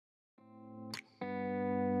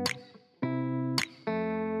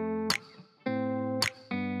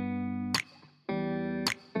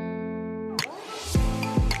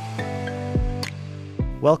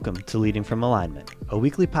Welcome to Leading from Alignment, a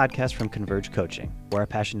weekly podcast from Converge Coaching, where our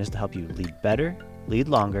passion is to help you lead better, lead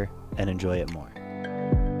longer, and enjoy it more.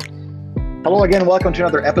 Hello again. Welcome to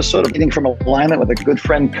another episode of Leading from Alignment with a good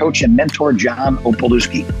friend, coach, and mentor, John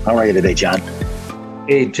Opalewski. How are you today, John?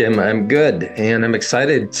 Hey, Jim, I'm good. And I'm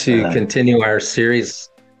excited to continue our series,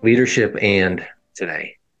 Leadership and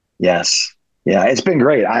today. Yes. Yeah, it's been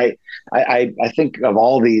great. I think of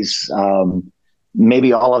all these,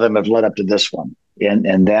 maybe all of them have led up to this one.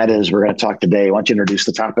 And that is, we're going to talk today. Why don't you introduce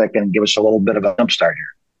the topic and give us a little bit of a jump start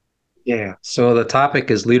here? Yeah. So the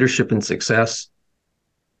topic is leadership and success.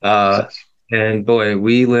 And boy,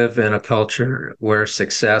 we live in a culture where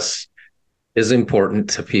success is important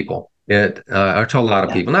to people. Or to a lot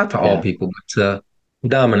of people, not to all people, but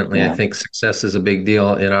predominantly, I think success is a big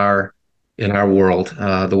deal in our world,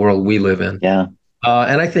 the world we live in. Yeah.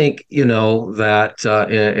 And I think, that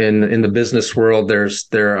in the business world,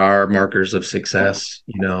 there are markers of success,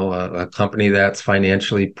 a company that's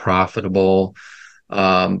financially profitable,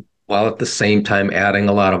 while at the same time adding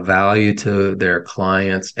a lot of value to their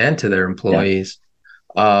clients and to their employees.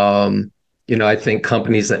 I think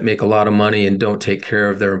companies that make a lot of money and don't take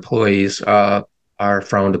care of their employees are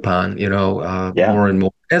frowned upon, more and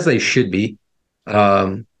more, as they should be,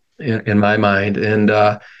 in my mind. And,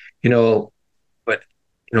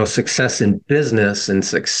 success in business and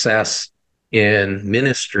success in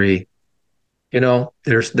ministry,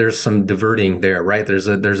 there's some diverting there, right? There's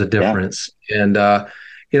a difference. And,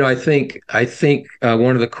 I think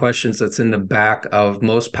one of the questions that's in the back of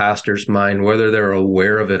most pastors' mind, whether they're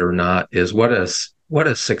aware of it or not, is what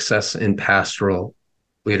does success in pastoral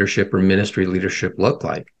leadership or ministry leadership look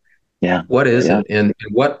like? Yeah. What is it? And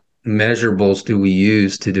what measurables do we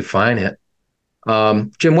use to define it?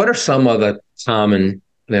 Jim, what are some of the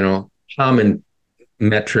common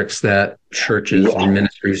metrics that churches and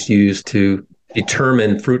ministries use to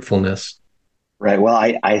determine fruitfulness? Right. Well,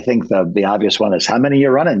 I think the obvious one is how many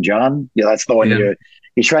you're running, John. Yeah, that's the one you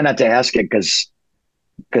try not to ask it because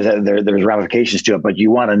there's ramifications to it, but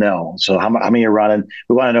you want to know. So how many you're running?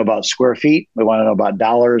 We want to know about square feet. We want to know about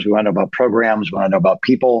dollars. We want to know about programs. We want to know about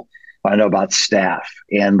people. We want to know about staff.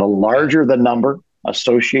 And the larger the number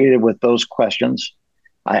associated with those questions,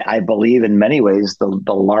 I believe in many ways, the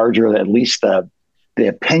larger, at least the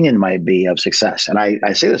opinion might be of success. And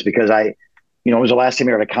I say this because it was the last time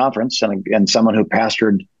we were at a conference and someone who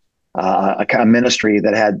pastored a ministry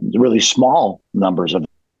that had really small numbers of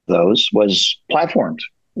those was platformed,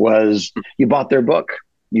 you bought their book,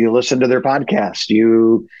 you listened to their podcast.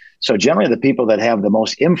 So generally the people that have the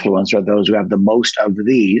most influence are those who have the most of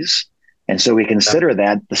these. And so we consider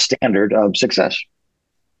that the standard of success.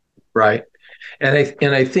 Right. And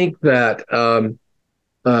I think that,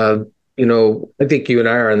 I think you and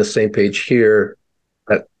I are on the same page here.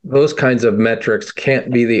 Those kinds of metrics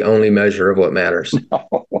can't be the only measure of what matters.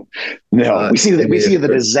 No. We see the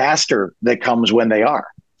disaster that comes when they are.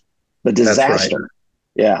 The disaster. Right.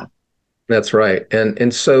 Yeah. That's right.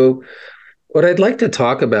 And so what I'd like to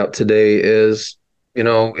talk about today is,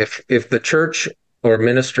 if the church or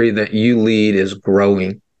ministry that you lead is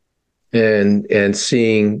growing and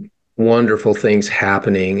seeing wonderful things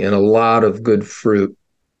happening and a lot of good fruit,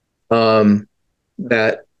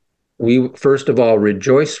 that we, first of all,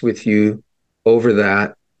 rejoice with you over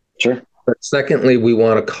that. Sure. But secondly, we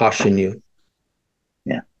want to caution you.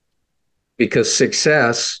 Yeah. Because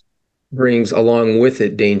success brings along with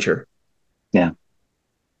it danger. Yeah.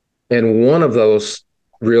 And one of those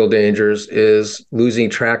real dangers is losing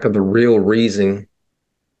track of the real reason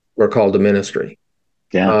we're called to ministry.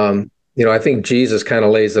 Yeah. I think Jesus kind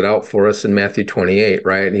of lays it out for us in Matthew 28,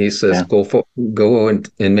 right? And he says, go and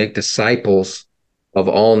make disciples of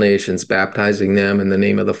all nations, baptizing them in the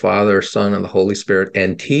name of the Father, Son, and the Holy Spirit,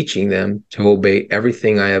 and teaching them to obey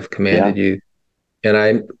everything I have commanded you. And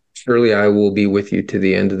I will be with you to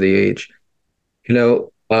the end of the age. I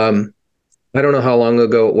don't know how long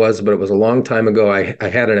ago it was, but it was a long time ago. I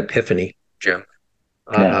had an epiphany, Jim,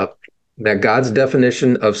 that God's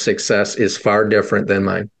definition of success is far different than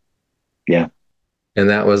mine. Yeah. And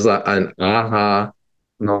that was an aha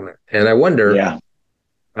moment. And I wonder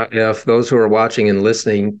if those who are watching and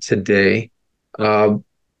listening today are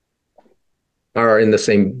in the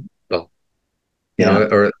same boat,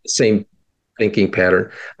 or same thinking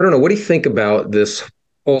pattern. I don't know. What do you think about this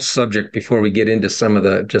whole subject before we get into some of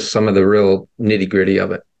the real nitty gritty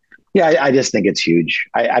of it? Yeah, I just think it's huge.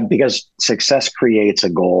 Because success creates a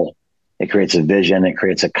goal, it creates a vision, it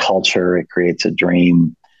creates a culture, it creates a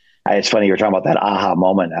dream. It's funny you were talking about that aha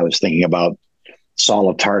moment. I was thinking about Saul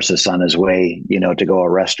of Tarsus on his way, to go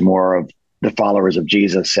arrest more of the followers of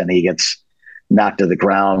Jesus, and he gets knocked to the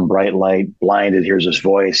ground, bright light, blinded, hears his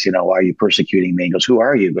voice, why are you persecuting me? He goes, who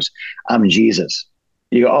are you? He goes, I'm Jesus.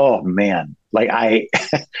 You go, oh man,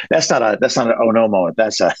 that's not an oh no moment.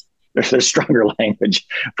 There's stronger language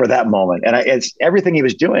for that moment. And it's everything he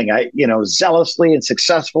was doing, zealously and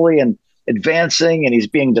successfully and advancing, and he's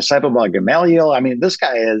being discipled by Gamaliel. I mean, this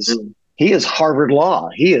guy he is Harvard Law.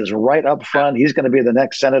 He is right up front. He's going to be the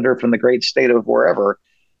next senator from the great state of wherever.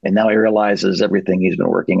 And now he realizes everything he's been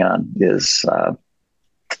working on is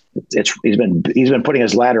he's been putting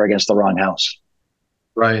his ladder against the wrong house.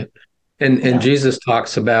 Right. And Jesus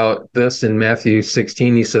talks about this in Matthew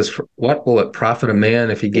 16. He says, what will it profit a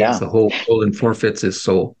man if he gains the whole world and forfeits his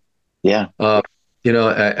soul? Yeah.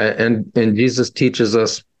 And Jesus teaches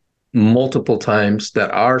us multiple times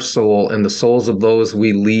that our soul and the souls of those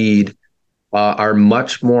we lead are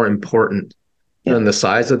much more important than the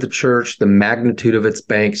size of the church, the magnitude of its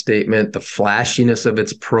bank statement, the flashiness of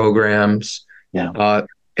its programs. Yeah.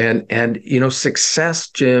 And success,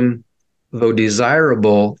 Jim, though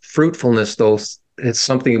desirable, fruitfulness, though it's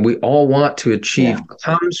something we all want to achieve,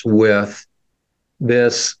 comes with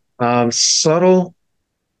this subtle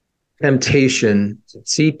temptation to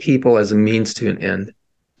see people as a means to an end.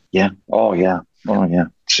 Yeah. Oh, yeah. Oh, yeah.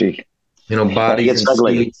 See. Bodies and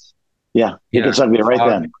ugly. seeds. Yeah. It gets ugly right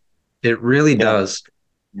then. It really does.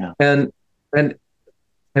 Yeah. And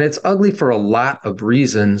it's ugly for a lot of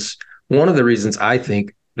reasons. One of the reasons I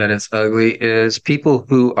think that it's ugly is people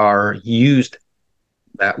who are used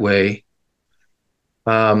that way.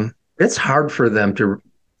 It's hard for them to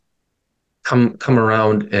come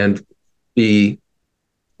around and be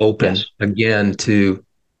open again to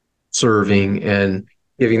serving and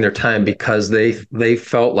giving their time, because they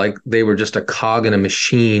felt like they were just a cog in a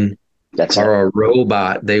machine or a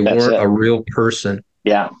robot. They weren't a real person.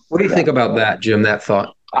 Yeah. What do you think about that, Jim, that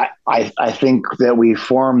thought? I think that we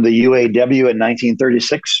formed the UAW in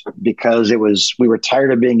 1936 because we were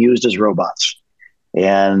tired of being used as robots,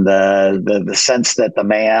 and the sense that the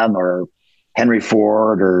man or Henry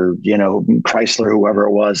Ford or Chrysler, whoever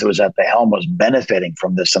it was at the helm, was benefiting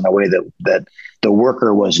from this in a way that the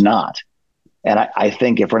worker was not. And I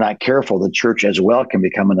think if we're not careful, the church as well can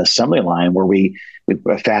become an assembly line where we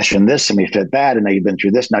fashion this and we fit that, and now you've been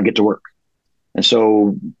through this, now get to work. And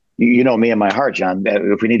so, me in my heart, John,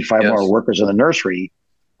 if we need 5 more workers in the nursery,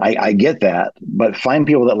 I get that. But find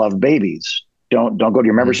people that love babies. Don't go to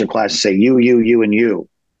your membership class and say you, and you.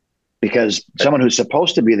 Because someone who's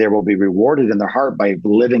supposed to be there will be rewarded in their heart by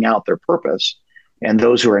living out their purpose. And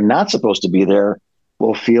those who are not supposed to be there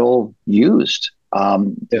will feel used.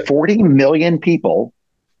 40 million people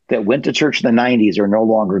that went to church in the 90s are no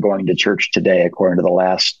longer going to church today, according to the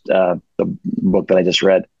last the book that I just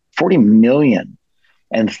read. 40 million.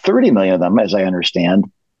 And 30 million of them, as I understand,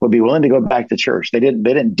 would be willing to go back to church. They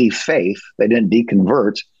didn't defaith, they didn't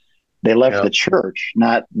deconvert. They left the church,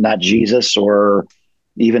 not Jesus or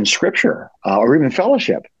even scripture or even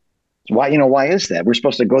fellowship. Why is that? We're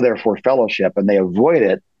supposed to go there for fellowship, and they avoid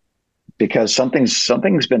it because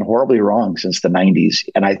something's been horribly wrong since the 90s.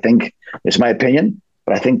 And I think, it's my opinion,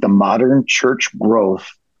 but I think the modern church growth,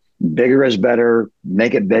 bigger is better,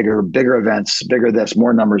 make it bigger events, bigger this,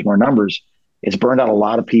 more numbers. It's burned out a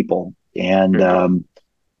lot of people. And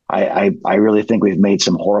I really think we've made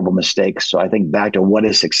some horrible mistakes. So I think back to what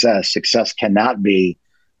is success. Success cannot be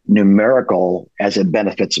numerical as it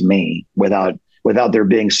benefits me without there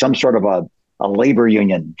being some sort of a labor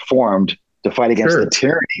union formed to fight against the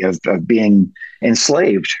tyranny of being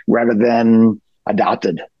enslaved rather than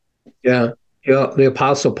adopted. Yeah. The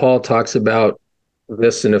Apostle Paul talks about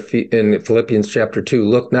this in Philippians chapter 2.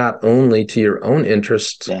 Look not only to your own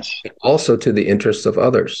interests, but also to the interests of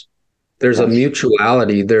others. There's a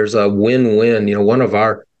mutuality. There's a win-win. One of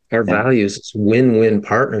our values is win-win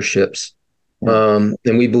partnerships. And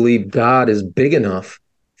we believe God is big enough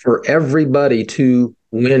for everybody to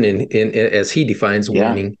win in as he defines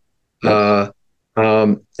winning. And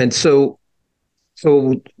so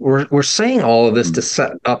we're saying all of this to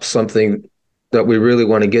set up something that we really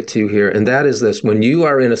want to get to here. And that is this: when you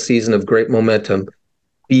are in a season of great momentum,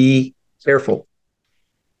 be careful.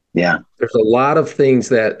 Yeah. There's a lot of things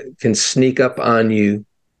that can sneak up on you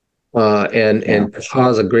and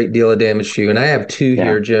cause a great deal of damage to you. And I have two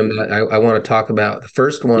here, Jim, that I want to talk about. The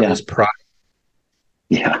first one is pride.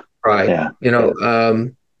 Yeah. Pride. Yeah.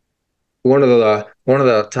 One of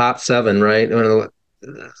the top 7, right? One of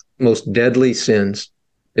the most deadly sins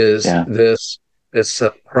is this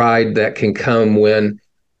pride that can come when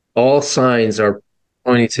all signs are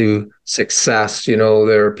pointing to success.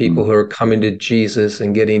 There are people who are coming to Jesus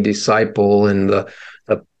and getting disciple, and the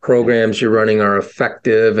programs you're running are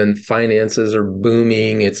effective, and finances are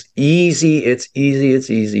booming. It's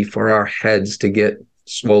easy for our heads to get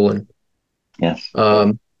swollen. Yes.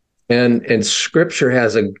 And Scripture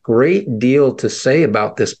has a great deal to say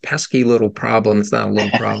about this pesky little problem. It's not a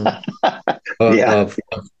little problem of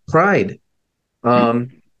pride.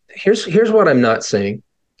 Here's what I'm not saying.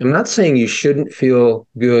 I'm not saying you shouldn't feel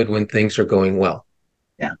good when things are going well.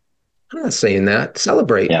 Yeah. I'm not saying that.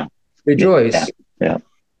 Celebrate. Yeah. Rejoice. Yeah.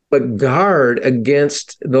 But guard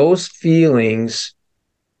against those feelings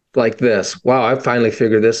like this. Wow, I finally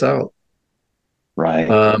figured this out. Right.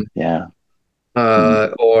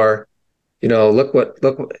 Or, look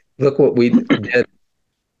what we did,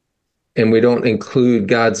 and we don't include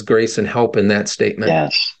God's grace and help in that statement.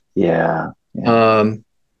 Yes. Yeah.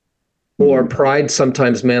 Or pride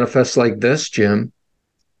sometimes manifests like this, Jim.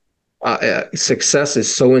 Success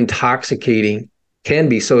is so intoxicating, can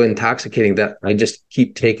be so intoxicating that I just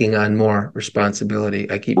keep taking on more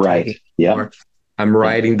responsibility. I keep taking more. I'm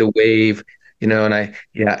riding the wave, and I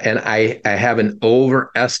have an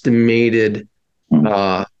overestimated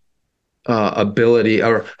ability,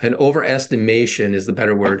 or an overestimation is the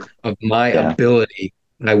better word, of my ability,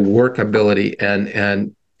 my work ability,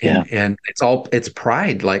 and it's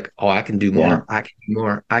pride. Like, oh, I can do more. I can do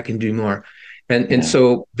more. I can do more. And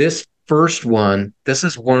so this first one, this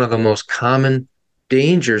is one of the most common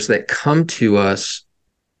dangers that come to us.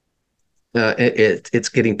 It's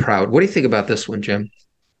getting proud. What do you think about this one, Jim?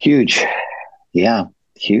 Huge. Yeah,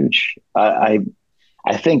 huge.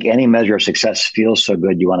 I think any measure of success feels so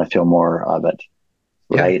good, you want to feel more of it.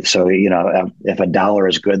 Right. So, if $1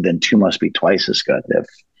 is good, then 2 must be twice as good. If,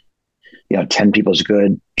 10 people is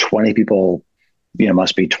good, 20 people,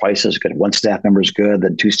 must be twice as good. 1 staff member is good,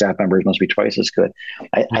 then 2 staff members must be twice as good.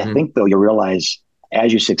 I think, though, you realize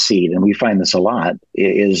as you succeed, and we find this a lot,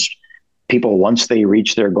 is people, once they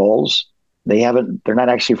reach their goals, they're not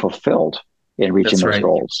actually fulfilled in reaching those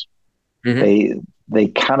goals. They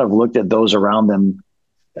kind of looked at those around them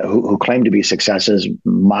who claimed to be successes,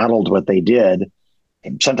 modeled what they did,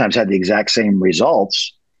 and sometimes had the exact same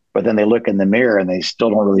results, but then they look in the mirror and they still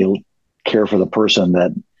don't really care for the person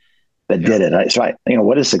that did it. So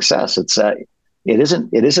what is success? It's it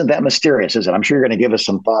isn't that mysterious, is it? I'm sure you're going to give us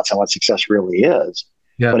some thoughts on what success really is,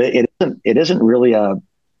 but it isn't really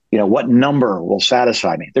what number will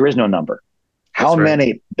satisfy me. There is no number. How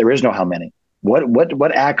many? There is no how many.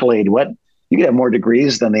 What accolade? You could have more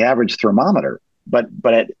degrees than the average thermometer, but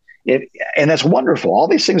and that's wonderful. All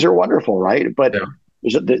these things are wonderful, right? But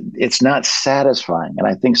it's not satisfying. And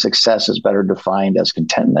I think success is better defined as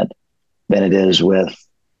contentment than it is with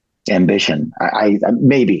ambition. I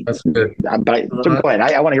maybe. That's good. But go ahead.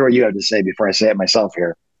 I want to hear what you have to say before I say it myself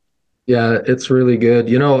here. Yeah, it's really good.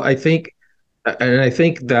 I think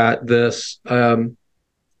that this,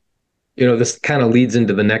 this kind of leads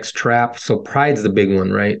into the next trap. So pride's the big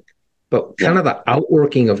one, right? But kind of the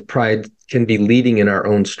outworking of pride can be leading in our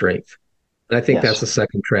own strength. And I think that's the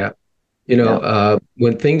second trap.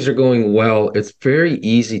 When things are going well, it's very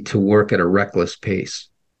easy to work at a reckless pace.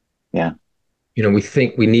 Yeah. We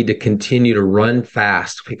think we need to continue to run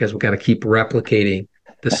fast because we've got to keep replicating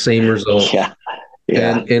the same results.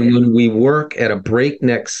 And when we work at a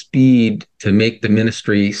breakneck speed to make the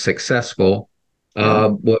ministry successful,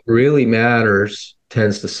 what really matters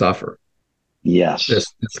tends to suffer. Yes.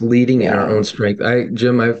 It's leading in our own strength.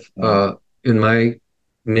 Jim, I've in my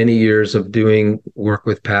many years of doing work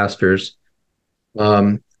with pastors,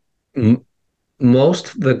 most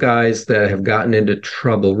of the guys that have gotten into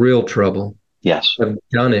trouble, real trouble, have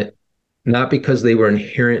done it not because they were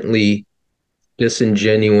inherently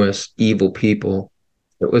disingenuous, evil people.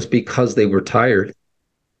 It was because they were tired.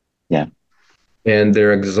 Yeah. And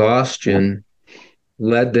their exhaustion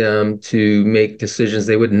led them to make decisions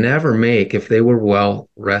they would never make if they were well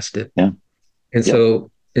rested. Yeah. And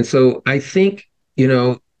so I think,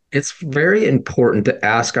 it's very important to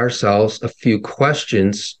ask ourselves a few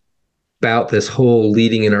questions about this whole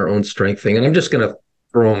leading in our own strength thing. And I'm just going to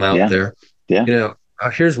throw them out there. Yeah.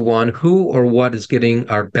 Here's one: who or what is getting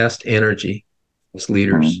our best energy as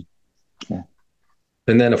leaders? Yeah.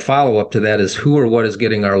 And then a follow-up to that is who or what is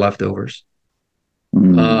getting our leftovers?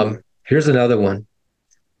 Here's another one.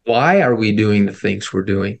 Why are we doing the things we're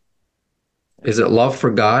doing? Is it love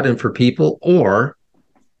for God and for people, or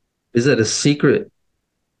is it a secret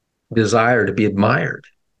desire to be admired,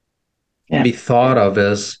 to be thought of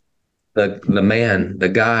as the man, the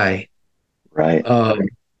guy? Right.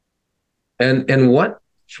 And what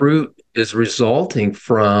fruit is resulting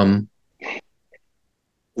from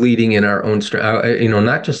leading in our own,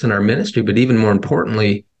 not just in our ministry, but even more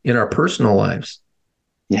importantly, in our personal lives,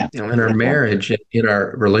 in our marriage, in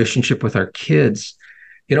our relationship with our kids.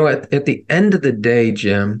 At the end of the day,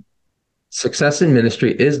 Jim, success in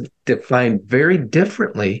ministry is defined very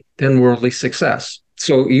differently than worldly success.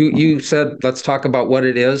 So you said, let's talk about what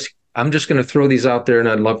it is. I'm just going to throw these out there, and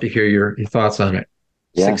I'd love to hear your thoughts on it.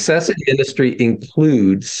 Yeah. Success in ministry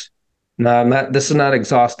includes, now this is not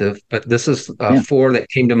exhaustive, but this is 4 that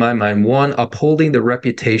came to my mind. 1, upholding the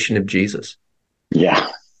reputation of Jesus. Yeah.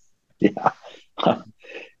 In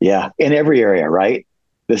every area, right?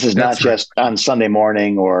 This is not just on Sunday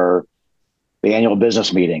morning or the annual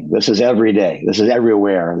business meeting. This is every day. This is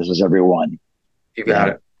everywhere. This is everyone. You got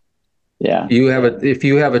it. Yeah. If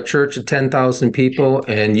you have a church of 10,000 people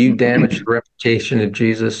and you damage the reputation of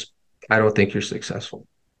Jesus, I don't think you're successful.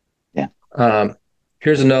 Yeah.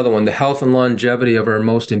 Here's another one: the health and longevity of our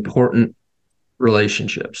most important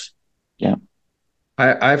relationships. Yeah.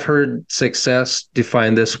 I've heard success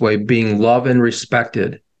defined this way: being loved and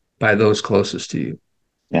respected by those closest to you.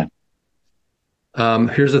 Yeah.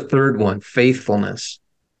 Here's a third one: faithfulness.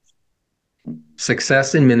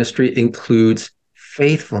 Success in ministry includes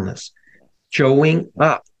faithfulness, showing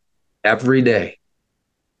up every day,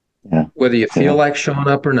 whether you feel like showing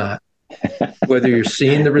up or not, whether you're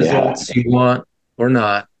seeing the results you want or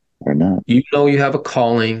not. You have a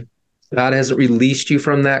calling. God hasn't released you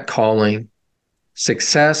from that calling.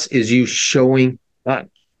 Success is you showing up.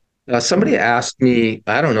 Somebody asked me,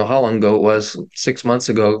 I don't know how long ago it was, 6 months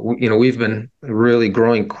ago. We've been really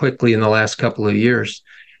growing quickly in the last couple of years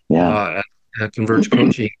at Converge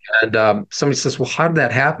Coaching. And somebody says, well, how did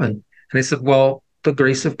that happen? And I said, well, the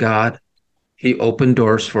grace of God. He opened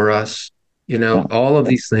doors for us, all of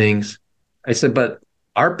these things. I said, but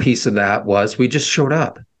our piece of that was we just showed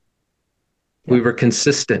up. We were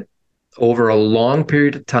consistent over a long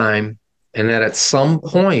period of time. And that at some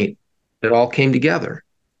point, it all came together.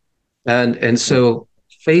 And so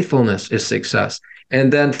faithfulness is success.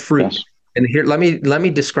 And then fruit. Yes. And here, let me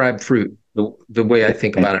describe fruit the way I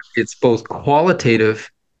think about it. It's both qualitative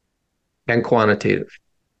and quantitative.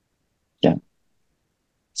 Yeah.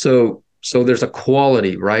 So there's a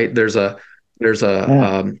quality, right? I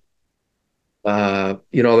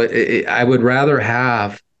would rather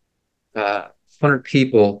have 100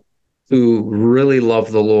 people who really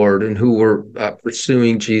love the Lord and who were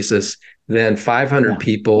pursuing Jesus than 500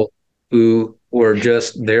 people who were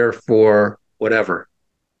just there for whatever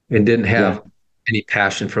and didn't have any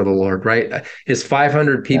passion for the Lord, right? Is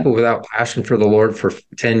 500 people without passion for the Lord for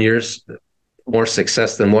 10 years more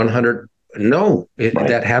success than 100? No,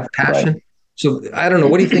 that have passion. Right. So I don't know.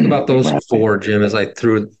 What do you think about those 4, Jim, as I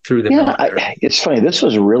threw them out there? It's funny. This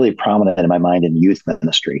was really prominent in my mind in youth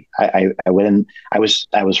ministry. I went in, I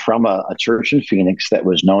was from a church in Phoenix that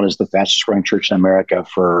was known as the fastest growing church in America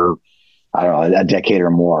for, I don't know, a decade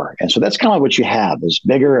or more. And so that's kind of what you have, is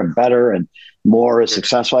bigger and better and more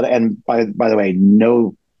successful. And by the way,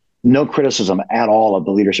 no criticism at all of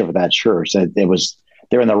the leadership of that church.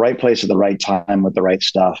 They're in the right place at the right time with the right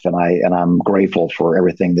stuff. And I'm grateful for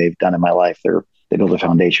everything they've done in my life. They built a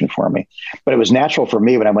foundation for me. But it was natural for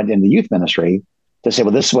me when I went into youth ministry to say,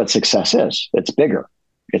 well, this is what success is. It's bigger.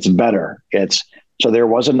 It's better. So there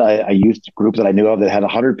wasn't a youth group that I knew of that had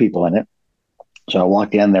 100 people in it. So I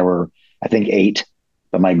walked in, there were, I think, 8.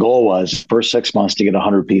 But my goal was first 6 months to get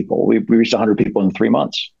 100 people. We reached 100 people in 3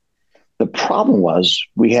 months. The problem was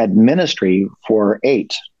we had ministry for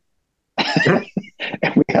 8.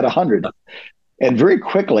 And we had 100. And very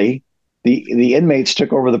quickly, the inmates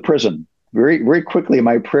took over the prison. Very, very quickly,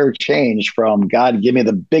 my prayer changed from God, give me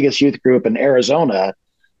the biggest youth group in Arizona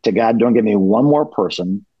to God, don't give me one more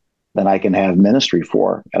person that I can have ministry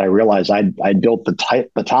for. And I realized I built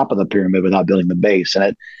the top of the pyramid without building the base.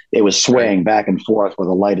 And it was swaying back and forth with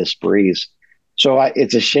the lightest breeze. So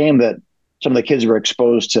it's a shame that some of the kids were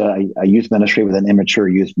exposed to a youth ministry with an immature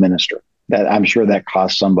youth minister. That I'm sure that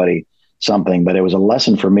cost somebody something, but it was a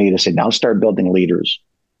lesson for me to say, now start building leaders.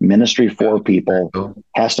 Ministry for people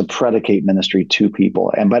has to predicate ministry to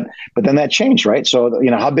people. But then that changed, right? So,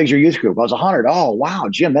 how big's your youth group? I was 100. Oh, wow,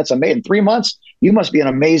 Jim, that's amazing. 3 months, you must be an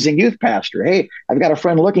amazing youth pastor. Hey, I've got a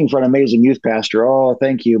friend looking for an amazing youth pastor. Oh,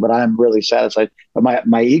 thank you, but I'm really satisfied. But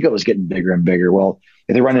my ego is getting bigger and bigger. Well,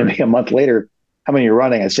 if they run into me a month later, how many are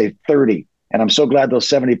running? I'd say 30. And I'm so glad those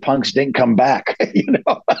 70 punks didn't come back.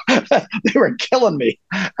 They were killing me.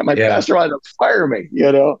 My pastor wanted to fire me,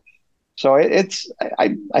 So I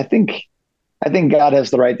think God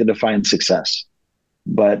has the right to define success,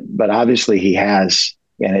 but obviously he has,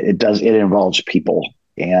 and it involves people,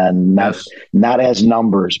 and not as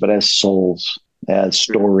numbers, but as souls, as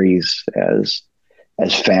stories, as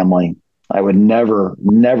as family. I would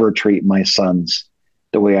never treat my sons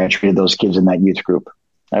the way I treated those kids in that youth group.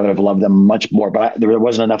 I would have loved them much more, but there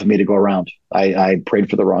wasn't enough of me to go around. I prayed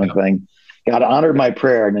for the wrong thing. God honored my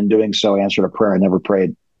prayer, and in doing so, answered a prayer I never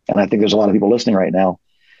prayed. And I think there's a lot of people listening right now,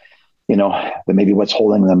 that maybe what's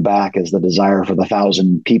holding them back is the desire for the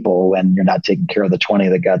 1,000 people, and you're not taking care of the 20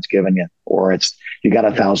 that God's given you, or it's you got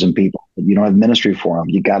 1,000 people, you don't have ministry for them.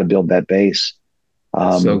 You got to build that base.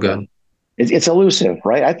 So good. It's elusive,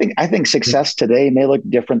 right? I think success today may look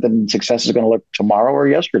different than success is going to look tomorrow or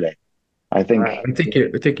yesterday. I think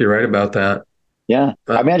you're right about that. Yeah.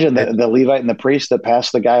 I imagine the Levite and the priest that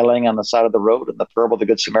passed the guy laying on the side of the road in the parable of the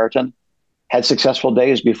Good Samaritan had successful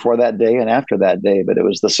days before that day and after that day, but it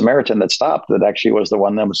was the Samaritan that stopped that actually was the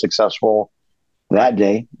one that was successful that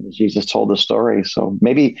day. Jesus told the story. So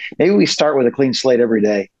maybe we start with a clean slate every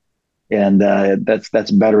day, and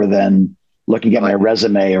that's better than looking at my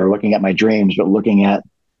resume or looking at my dreams, but looking at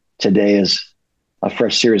today as a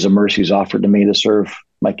fresh series of mercies offered to me to serve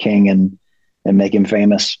my King and make him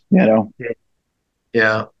famous,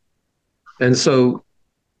 Yeah. And so,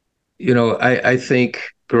 I think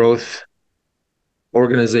growth,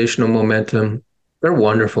 organizational momentum, they're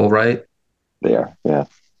wonderful, right? They are, yeah.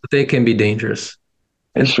 But they can be dangerous.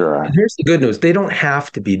 They sure are. And here's the good news. They don't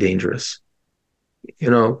have to be dangerous.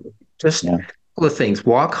 Just a couple of things.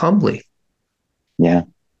 Walk humbly. Yeah.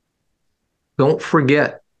 Don't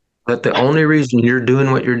forget that the only reason you're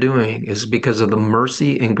doing what you're doing is because of the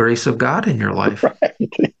mercy and grace of God in your life.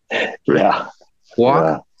 Right. Yeah.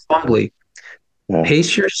 Walk humbly. Yeah.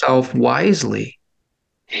 Pace yourself wisely.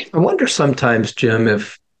 I wonder sometimes, Jim,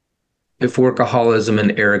 if workaholism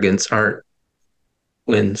and arrogance aren't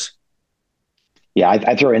wins. Yeah,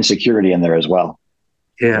 I throw insecurity in there as well.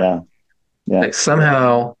 Yeah. Like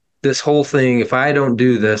somehow this whole thing, if I don't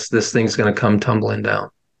do this thing's going to come tumbling down.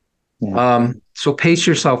 Yeah. So pace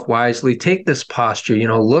yourself wisely. Take this posture.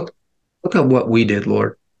 Look at what we did,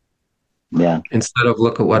 Lord. Yeah. Instead of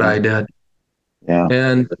look at what I did.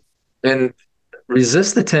 Yeah. And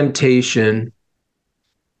resist the temptation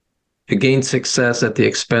to gain success at the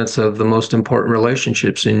expense of the most important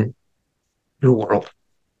relationships in your world.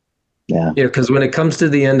 Yeah. Because when it comes to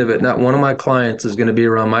the end of it, not one of my clients is going to be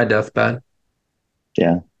around my deathbed.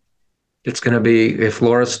 Yeah. It's going to be, if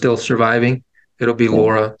Laura's still surviving, it'll be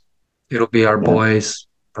Laura. It'll be our boys,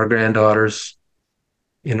 our granddaughters.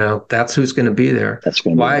 That's who's going to be there. That's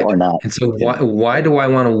going to be or not. And so why do I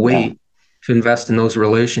want to wait to invest in those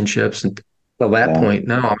relationships until that point?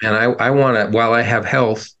 No, man, I want to, while I have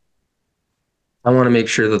health, I want to make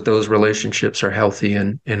sure that those relationships are healthy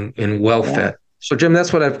and well fed. So, Jim,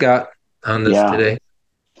 that's what I've got on this today.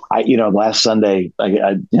 Last Sunday,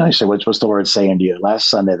 I said, what's the Lord saying to you? Last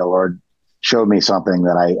Sunday, the Lord showed me something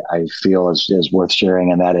that I feel is worth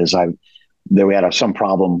sharing. And that is we had some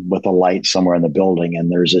problem with a light somewhere in the building.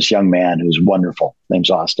 And there's this young man who's wonderful, name's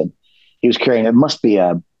Austin. He was carrying, it must be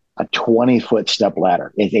a 20-foot step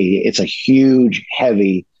ladder. It's a huge,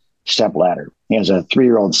 heavy step ladder. He has a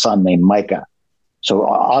 3-year-old son named Micah. So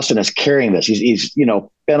Austin is carrying this. He's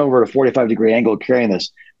bent over at a 45-degree angle carrying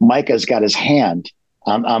this. Micah's got his hand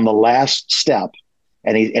on the last step,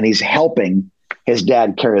 and he's helping his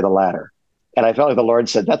dad carry the ladder. And I felt like the Lord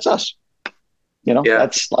said, "That's us."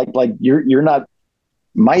 That's like you're not.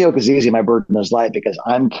 My yoke is easy, my burden is light, because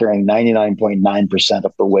I'm carrying 99.9%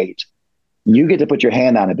 of the weight. You get to put your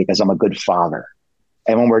hand on it because I'm a good father.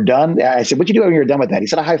 And when we're done, I said, "What'd you do when you're done with that?" He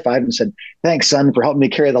said, "I high-fived and said, 'Thanks, son, for helping me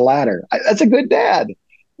carry the ladder.'" That's a good dad.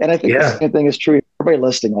 And I think the same thing is true. Everybody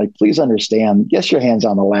listening, please understand, yes, your hand's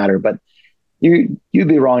on the ladder, but you'd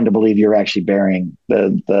be wrong to believe you're actually bearing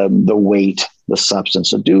the weight, the substance.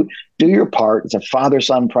 So do your part. It's a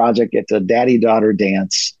father-son project. It's a daddy-daughter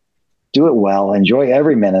dance. Do it well. Enjoy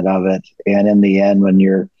every minute of it. And in the end, when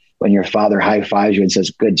your father high-fives you and says,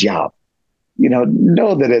 "Good job,"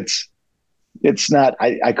 know that it's not,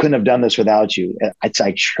 I couldn't have done this without you.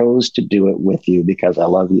 I chose to do it with you because I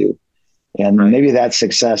love you. And maybe that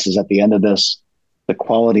success is at the end of this, the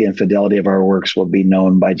quality and fidelity of our works will be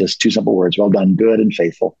known by just 2 simple words: "Well done, good and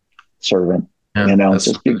faithful servant."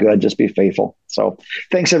 Just be good, just be faithful. So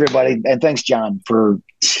thanks, everybody. And thanks, John, for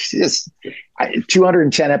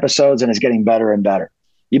 210 episodes, and it's getting better and better.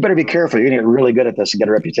 You better be careful. You're going to get really good at this and get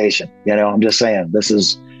a reputation. I'm just saying, this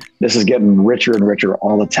is getting richer and richer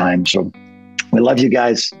all the time. So we love you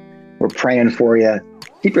guys. We're praying for you.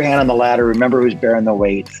 Keep your hand on the ladder. Remember who's bearing the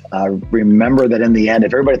weight. Remember that in the end,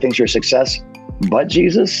 if everybody thinks you're a success but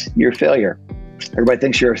Jesus, you're a failure. Everybody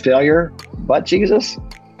thinks you're a failure but Jesus,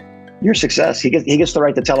 you're a success. He gets the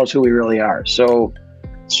right to tell us who we really are. So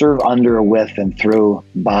serve under, with, and through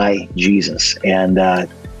by Jesus, and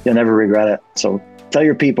you'll never regret it. So Tell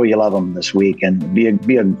your people you love them this week, and be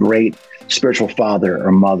a great spiritual father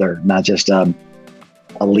or mother, not just a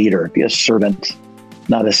leader. Be a servant,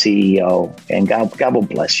 not a CEO, and God will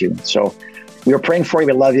bless you. So we are praying for you.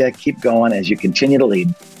 We love you. Keep going as you continue to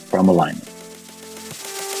lead from alignment.